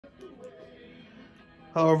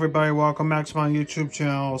Hello everybody, welcome back to my YouTube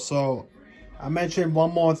channel. So, I mentioned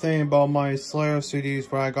one more thing about my Slayer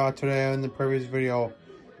CDs where I got today in the previous video.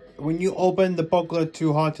 When you open the booklet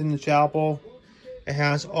to Haunting the Chapel, it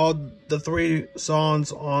has all the 3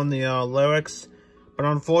 songs on the lyrics, but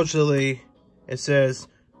unfortunately, it says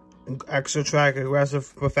extra track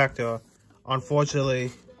Aggressive Perfector.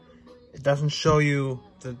 Unfortunately, it doesn't show you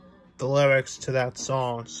the lyrics to that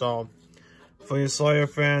song. So, for your Slayer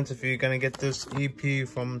fans, if you're going to get this EP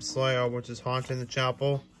from Slayer, which is Haunting the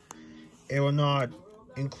Chapel, it will not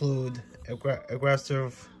include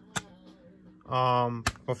Aggressive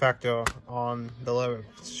Perfector on the lyric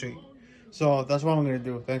sheet. So, that's what I'm going to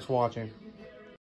do. Thanks for watching.